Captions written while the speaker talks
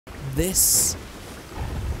this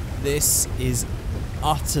is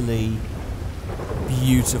utterly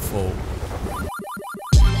beautiful.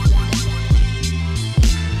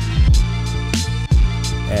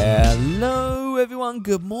 Hello everyone,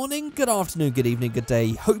 good morning, good afternoon, good evening, good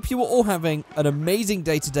day. Hope you are all having an amazing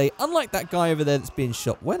day today. Unlike that guy over there that's being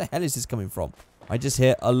shot. Where the hell is this coming from? I just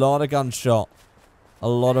hear a lot of gunshot, a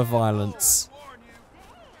lot of violence,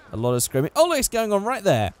 a lot of screaming. Oh, look, it's going on right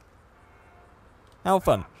there. How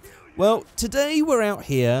fun. Well, today we're out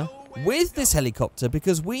here with this helicopter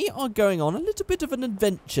because we are going on a little bit of an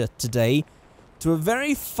adventure today to a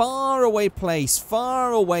very far away place,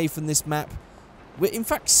 far away from this map. We're in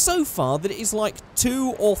fact so far that it is like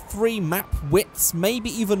 2 or 3 map widths, maybe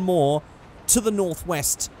even more, to the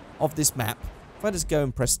northwest of this map. If I just go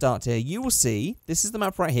and press start here, you will see, this is the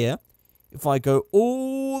map right here. If I go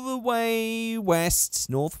all the way west,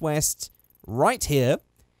 northwest, right here,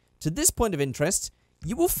 to this point of interest,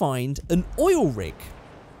 you will find an oil rig.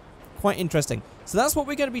 Quite interesting. So that's what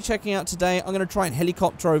we're going to be checking out today. I'm going to try and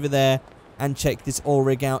helicopter over there and check this oil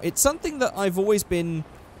rig out. It's something that I've always been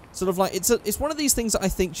sort of like, it's one of these things that I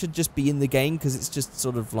think should just be in the game because it's just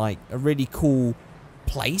sort of like a really cool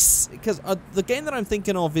place. Because the game that I'm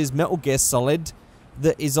thinking of is Metal Gear Solid,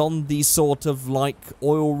 that is on these sort of like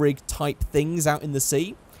oil rig type things out in the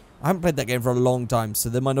sea. I haven't played that game for a long time, so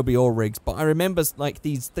there might not be oil rigs, but I remember like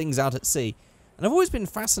these things out at sea. And I've always been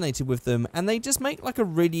fascinated with them, and they just make like a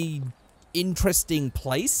really interesting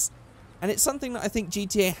place. And it's something that I think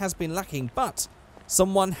GTA has been lacking, but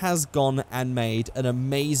someone has gone and made an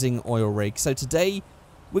amazing oil rig. So today,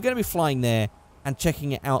 we're going to be flying there and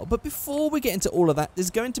checking it out. But before we get into all of that, there's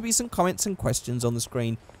going to be some comments and questions on the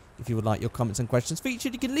screen. If you would like your comments and questions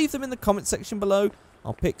featured, you can leave them in the comment section below.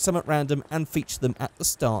 I'll pick some at random and feature them at the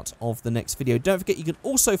start of the next video. Don't forget, you can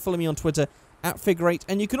also follow me on Twitter at Figureight,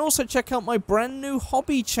 and you can also check out my brand new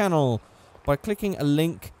hobby channel by clicking a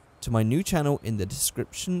link to my new channel in the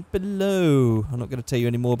description below. I'm not going to tell you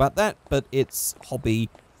any more about that, but it's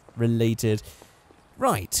hobby related.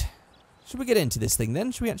 Right, should we get into this thing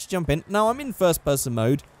then? Should we actually jump in? Now, I'm in first person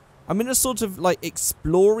mode. I'm in a sort of like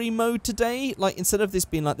exploring mode today. Like, instead of this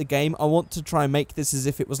being like the game, I want to try and make this as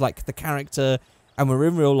if it was like the character and we're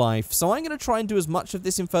in real life. So I'm going to try and do as much of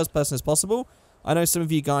this in first person as possible. I know some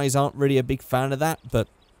of you guys aren't really a big fan of that, but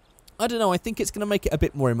I don't know, I think it's going to make it a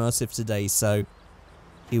bit more immersive today, so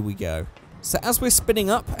here we go. So as we're spinning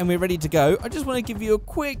up and we're ready to go, I just want to give you a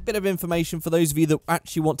quick bit of information for those of you that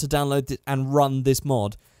actually want to download it and run this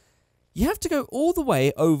mod. You have to go all the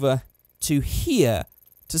way over to here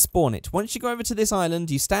to spawn it. Once you go over to this island,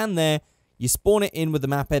 you stand there, you spawn it in with the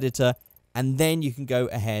map editor, and then you can go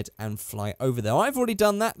ahead and fly over there. I've already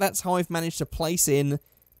done that. That's how I've managed to place in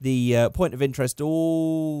the point of interest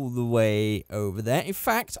all the way over there. In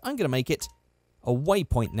fact, I'm going to make it a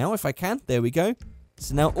waypoint now if I can. There we go.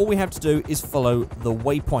 So now all we have to do is follow the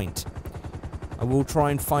waypoint. I will try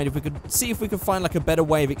and find if we could see if we can find like a better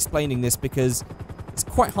way of explaining this because it's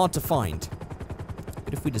quite hard to find.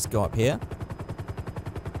 But if we just go up here.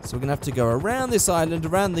 So we're going to have to go around this island,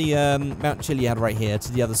 around the Mount Chiliad right here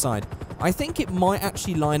to the other side. I think it might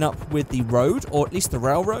actually line up with the road, or at least the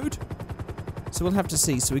railroad. So we'll have to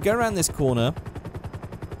see. So we go around this corner.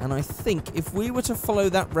 And I think if we were to follow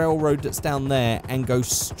that railroad that's down there and go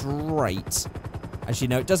straight. Actually,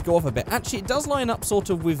 no, it does go off a bit. Actually, it does line up sort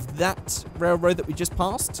of with that railroad that we just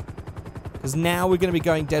passed. Because now we're going to be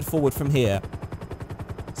going dead forward from here.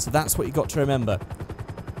 So that's what you got to remember.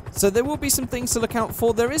 So there will be some things to look out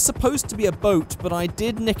for. There is supposed to be a boat, but I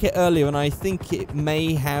did nick it earlier and I think it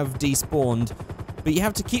may have despawned. But you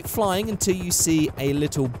have to keep flying until you see a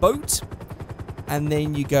little boat. And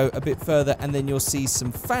then you go a bit further and then you'll see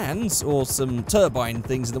some fans or some turbine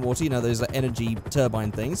things in the water. You know, those like energy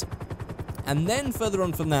turbine things. And then further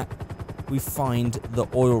on from that, we find the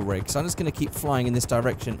oil rig. So I'm just going to keep flying in this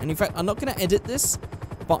direction. And in fact, I'm not going to edit this.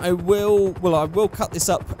 But I will cut this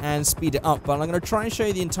up and speed it up. But I'm going to try and show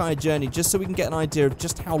you the entire journey just so we can get an idea of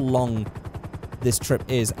just how long this trip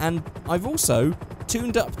is. And I've also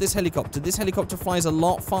tuned up this helicopter. This helicopter flies a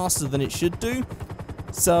lot faster than it should do.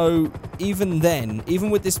 So even then, even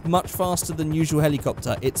with this much faster than usual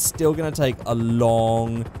helicopter, it's still going to take a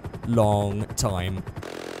long, long time.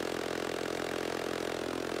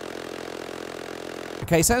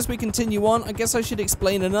 Okay, so as we continue on, I guess I should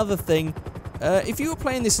explain another thing. If you were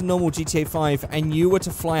playing this in normal GTA 5 and you were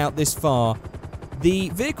to fly out this far, the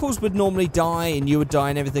vehicles would normally die and you would die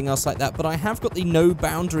and everything else like that, but I have got the No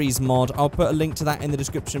Boundaries mod. I'll put a link to that in the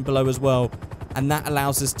description below as well, and that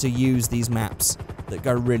allows us to use these maps that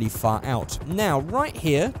go really far out. Now, right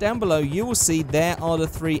here, down below, you will see there are the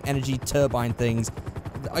 3 energy turbine things.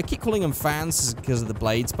 I keep calling them fans because of the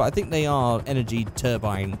blades, but I think they are energy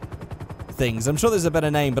turbine things. I'm sure there's a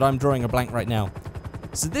better name, but I'm drawing a blank right now.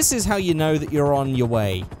 So this is how you know that you're on your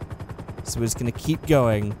way. So we're just going to keep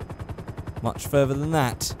going much further than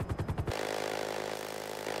that.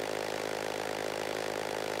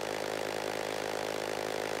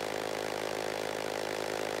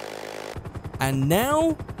 And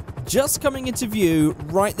now, just coming into view,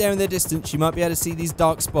 right there in the distance, you might be able to see these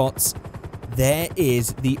dark spots. There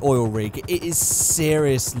is the oil rig. It is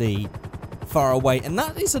seriously far away. And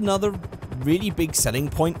that is another really big selling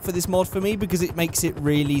point for this mod for me, because it makes it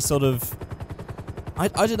really sort of... I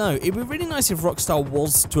don't know. It'd be really nice if Rockstar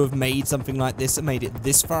was to have made something like this and made it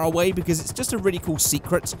this far away, because it's just a really cool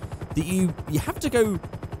secret that you have to go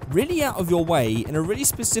really out of your way in a really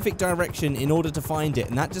specific direction in order to find it,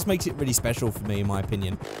 and that just makes it really special for me, in my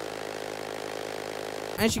opinion.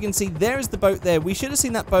 As you can see, there is the boat there. We should have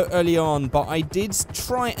seen that boat early on, but I did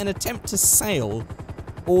try and attempt to sail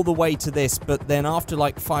all the way to this, but then after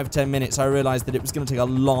like 5-10 minutes I realized that it was going to take a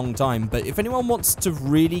long time. But if anyone wants to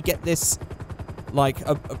really get this, like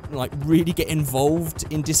really get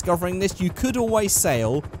involved in discovering this, you could always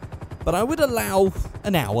sail, but I would allow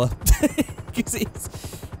an hour because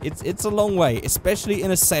it's a long way, especially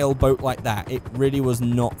in a sailboat like that. It really was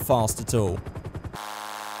not fast at all.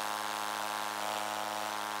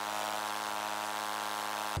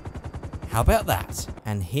 How about that?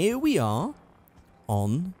 And here we are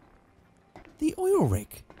on the oil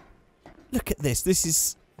rig. Look at this. This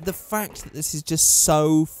is the fact that this is just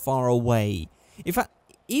so far away. In fact,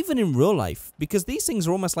 even in real life, because these things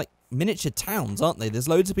are almost like miniature towns, aren't they? There's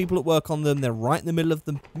loads of people that work on them. They're right in the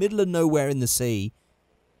middle of nowhere in the sea.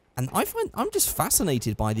 And I'm just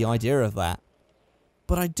fascinated by the idea of that.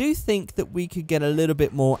 But I do think that we could get a little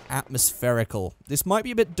bit more atmospherical. This might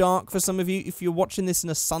be a bit dark for some of you. If you're watching this in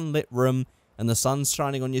a sunlit room and the sun's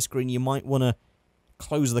shining on your screen, you might want to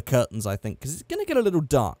close the curtains, I think, because it's going to get a little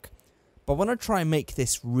dark. But I want to try and make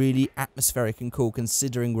this really atmospheric and cool,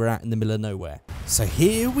 considering we're out in the middle of nowhere. So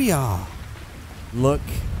here we are. Look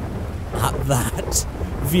at that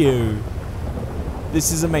view.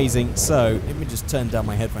 This is amazing. So let me just turn down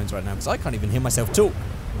my headphones right now because I can't even hear myself talk.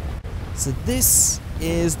 So this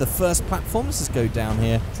is the first platform. Let's just go down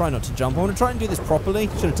here. Try not to jump. I want to try and do this properly.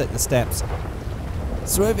 Should have taken the steps.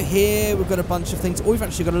 So over here we've got a bunch of things. Oh, we've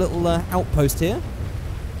actually got a little outpost here.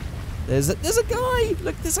 There's a guy.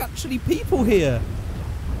 Look, there's actually people here.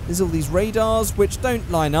 There's all these radars which don't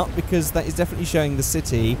line up because that is definitely showing the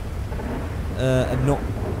city and not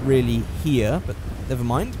really here. But never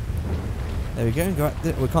mind. There we go. Go out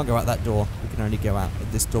we can't go out that door. We can only go out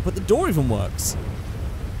at this door. But the door even works.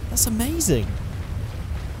 That's amazing.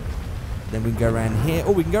 Then we can go around here.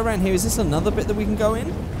 Oh, we can go around here. Is this another bit that we can go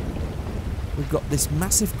in? We've got this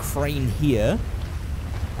massive crane here.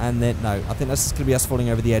 And then, no, I think that's just going to be us falling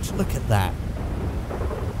over the edge. Look at that.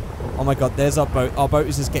 Oh my god, there's our boat. Our boat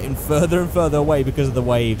is just getting further and further away because of the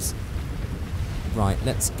waves. Right,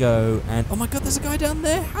 let's go and... Oh my god, there's a guy down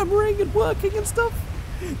there hammering and working and stuff.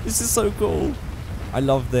 This is so cool. I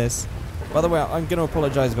love this. By the way, I'm going to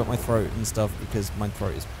apologise about my throat and stuff because my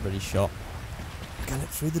throat is really shot. Can I look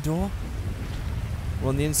through the door? We're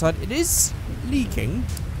on the inside. It is leaking.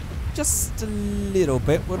 Just a little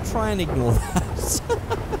bit. We'll try and ignore that.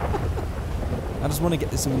 I just want to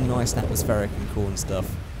get this all nice and atmospheric and cool and stuff.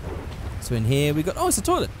 So in here we got... Oh, it's a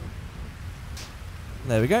toilet.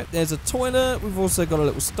 There we go. There's a toilet. We've also got a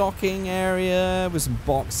little stocking area with some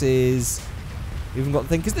boxes. We've even got the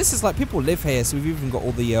thing, because this is like, people live here, so we've even got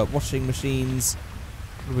all the washing machines.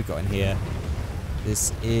 What have we got in here?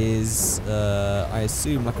 This is, I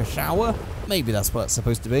assume, like a shower. Maybe that's what it's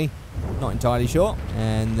supposed to be. Not entirely sure.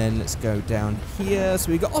 And then let's go down here.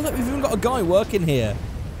 So we've got, oh look, we've even got a guy working here.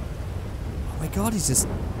 Oh my god, he's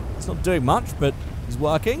not doing much, but he's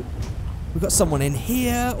working. We've got someone in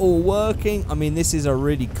here, all working. I mean, this is a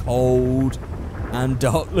really cold and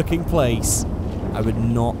dark looking place. I would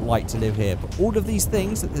not like to live here. But all of these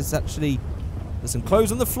things, there's some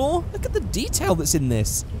clothes on the floor. Look at the detail that's in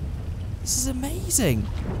this. This is amazing.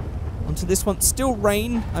 Onto this one. Still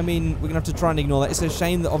rain. I mean, we're going to have to try and ignore that. It's a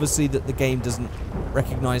shame that obviously that the game doesn't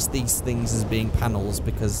recognize these things as being panels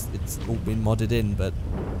because it's all been modded in, but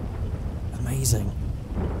amazing.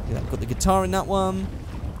 Yeah, got the guitar in that one.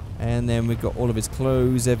 And then we've got all of his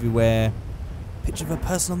clothes everywhere. Picture of a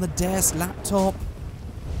person on the desk, laptop.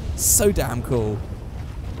 So damn cool.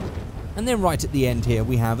 And then right at the end here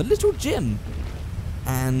we have a little gym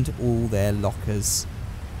and all their lockers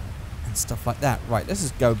and stuff like that. Right, let's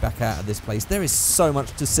just go back out of this place. There is so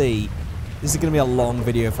much to see. This is going to be a long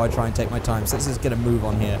video if I try and take my time, so let's just get a move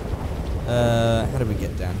on here. How do we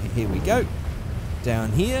get down here? Here we go.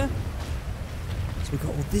 down here. So we've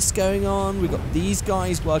got all this going on. We've got these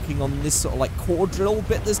guys working on this sort of like core drill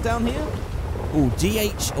bit that's down here. Oh,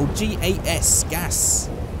 GH or GAS, gas.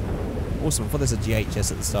 Awesome. I thought there's a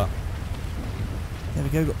GHS at the start. There we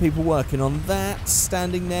go. Got people working on that.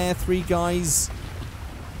 Standing there. 3 guys.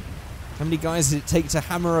 How many guys did it take to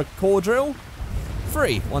hammer a core drill?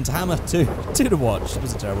 3. 1 to hammer, 2 to watch. It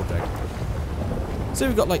was a terrible joke. So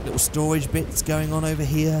we've got like little storage bits going on over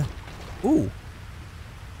here. Ooh.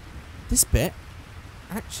 This bit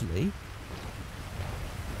actually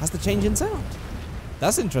has the change in sound.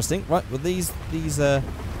 That's interesting. Right, well these bits there.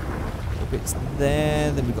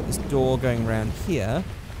 Then we've got this door going around here.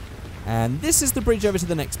 And this is the bridge over to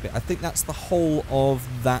the next bit. I think that's the whole of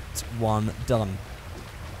that one done.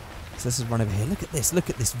 So let's just run over here. Look at this. Look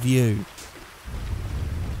at this view.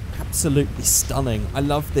 Absolutely stunning. I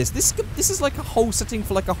love this. This is like a whole setting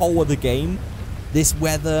for like a whole other game. This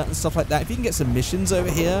weather and stuff like that. If you can get some missions over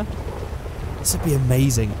here, this would be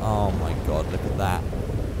amazing. Oh my god, look at that.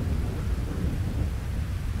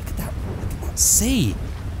 Look at that. Look at that sea.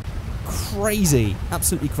 Crazy.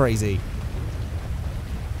 Absolutely crazy.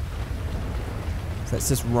 So let's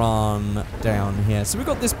just run down here. So we've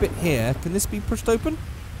got this bit here. Can this be pushed open?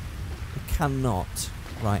 It cannot.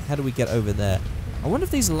 Right, how do we get over there? I wonder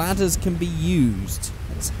if these ladders can be used.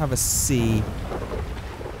 Let's have a see.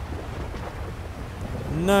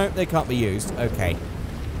 No, they can't be used. Okay.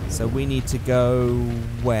 So we need to go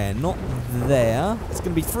where? Not there. It's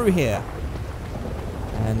going to be through here.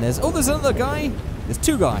 And there's... Oh, there's another guy. There's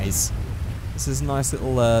 2 guys. This is a nice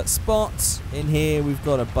little spot. In here, we've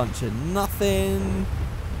got a bunch of nothing.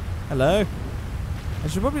 Hello. I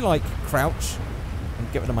should probably, like, crouch.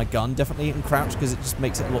 And get rid of my gun, definitely, and crouch, because it just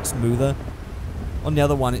makes it a lot smoother. On the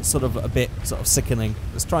other one, it's sort of a bit sort of sickening.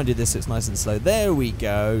 Let's try and do this so it's nice and slow. There we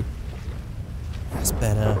go. That's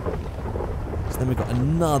better. So then we've got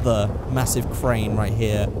another massive crane right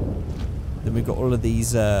here. Then we've got all of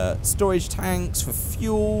these storage tanks for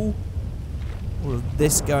fuel. All of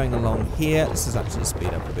this going along here. This is actually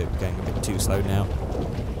speed up a bit. We're going a bit too slow now.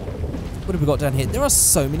 What have we got down here? There are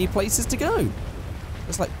so many places to go.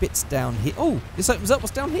 There's like bits down here. Oh, this opens up.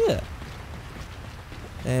 What's down here?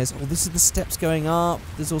 There's, oh, this is the steps going up.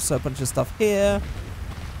 There's also a bunch of stuff here.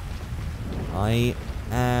 I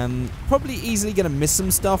am probably easily going to miss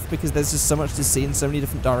some stuff because there's just so much to see and so many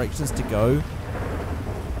different directions to go.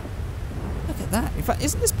 Look at that. In fact,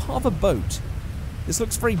 isn't this part of a boat? This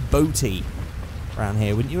looks very boaty around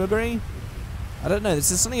here, wouldn't you agree? I don't know.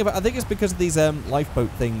 This is something about... I think it's because of these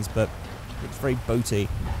lifeboat things, but it looks very boaty.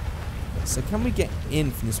 So can we get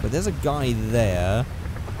in from this way? There's a guy there.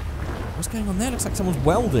 What's going on there? Looks like someone's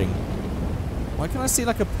welding. Why can I see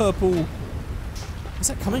like a purple... Where's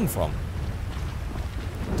that coming from?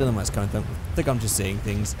 I don't know where it's coming from. I think I'm just seeing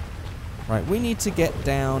things. Right, we need to get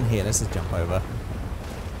down here. Let's just jump over.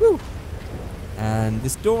 Woo! And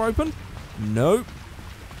this door open? Nope.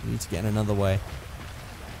 We need to get in another way.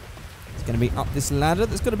 It's going to be up this ladder.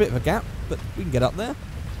 There's got a bit of a gap, but we can get up there.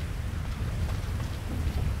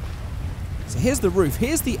 So here's the roof.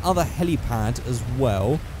 Here's the other helipad as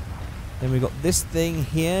well. Then we've got this thing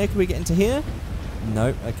here. Can we get into here?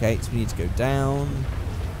 No. Okay, so we need to go down.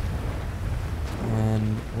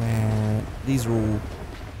 And where... These are all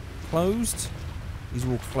closed. These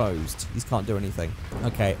are all closed. These can't do anything.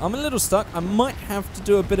 Okay, I'm a little stuck. I might have to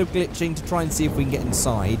do a bit of glitching to try and see if we can get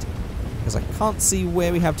inside. Because I can't see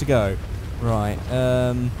where we have to go. Right,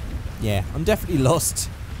 yeah, I'm definitely lost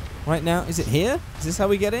right now. Is it here? Is this how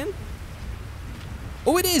we get in?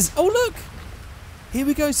 Oh, it is! Oh, look! Here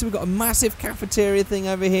we go. So we've got a massive cafeteria thing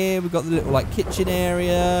over here. We've got the little, like, kitchen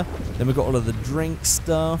area. Then we've got all of the drink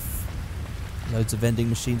stuff. Loads of vending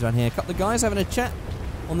machines around here. A couple of guys having a chat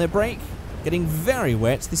on their break. Getting very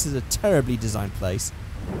wet. This is a terribly designed place.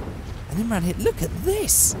 And then around here, look at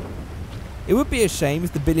this! It would be a shame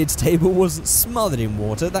if the billiards table wasn't smothered in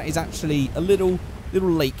water. That is actually a little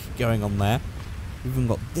lake going on there. We've even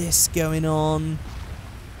got this going on.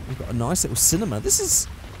 We've got a nice little cinema. This is...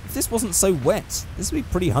 If this wasn't so wet, this would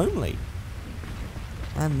be pretty homely.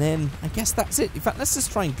 And then, I guess that's it. In fact, let's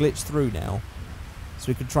just try and glitch through now. So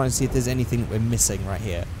we can try and see if there's anything that we're missing right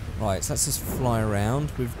here. Right, so let's just fly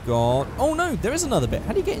around. We've got... Oh no, there is another bit.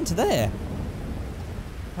 How do you get into there?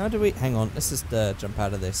 How do we... Hang on, let's just jump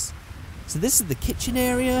out of this. So this is the kitchen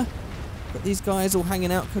area. Got these guys all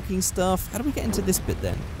hanging out, cooking stuff. How do we get into this bit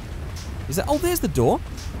then? Is that... Oh, there's the door.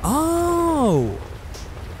 Oh!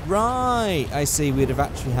 Right, I see. We'd have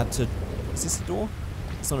actually had to... Is this the door?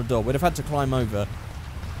 It's not a door. We'd have had to climb over.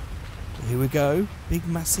 Here we go. Big,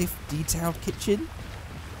 massive, detailed kitchen.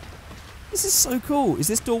 This is so cool. Is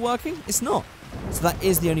this door working? It's not. So that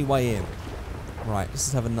is the only way in. Right, let's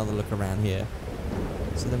just have another look around here.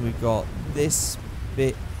 So then we've got this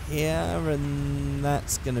bit here, and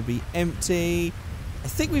that's going to be empty. I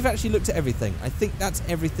think we've actually looked at everything. I think that's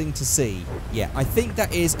everything to see. Yeah, I think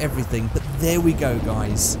that is everything. But there we go,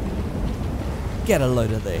 guys. Get a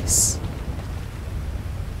load of this.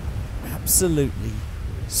 Absolutely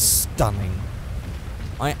stunning.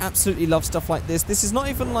 I absolutely love stuff like this. This is not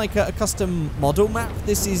even like a custom model map.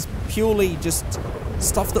 This is purely just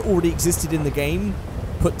stuff that already existed in the game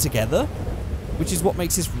put together, which is what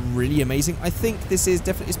makes this really amazing. I think this is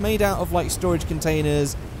definitely, it's made out of like storage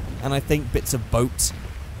containers and I think bits of boat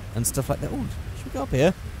and stuff like that. Oh, should we go up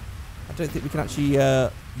here? I don't think we can actually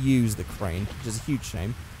use the crane, which is a huge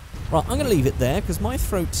shame. Right, I'm going to leave it there because my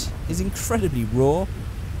throat is incredibly raw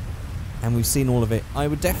and we've seen all of it. I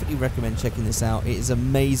would definitely recommend checking this out. It is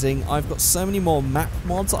amazing. I've got so many more map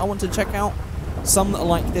mods that I want to check out. Some that are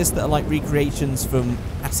like this, that are like recreations from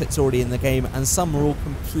assets already in the game, and some are all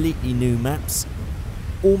completely new maps.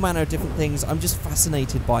 All manner of different things. I'm just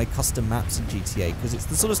fascinated by custom maps in GTA because it's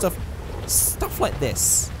the sort of stuff like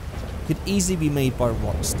this could easily be made by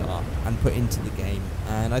Rockstar and put into the game,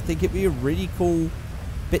 and I think it'd be a really cool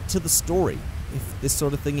bit to the story if this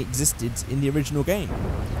sort of thing existed in the original game.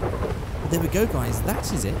 But there we go, guys.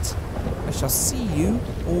 That is it. I shall see you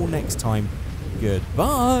all next time.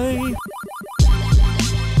 Goodbye.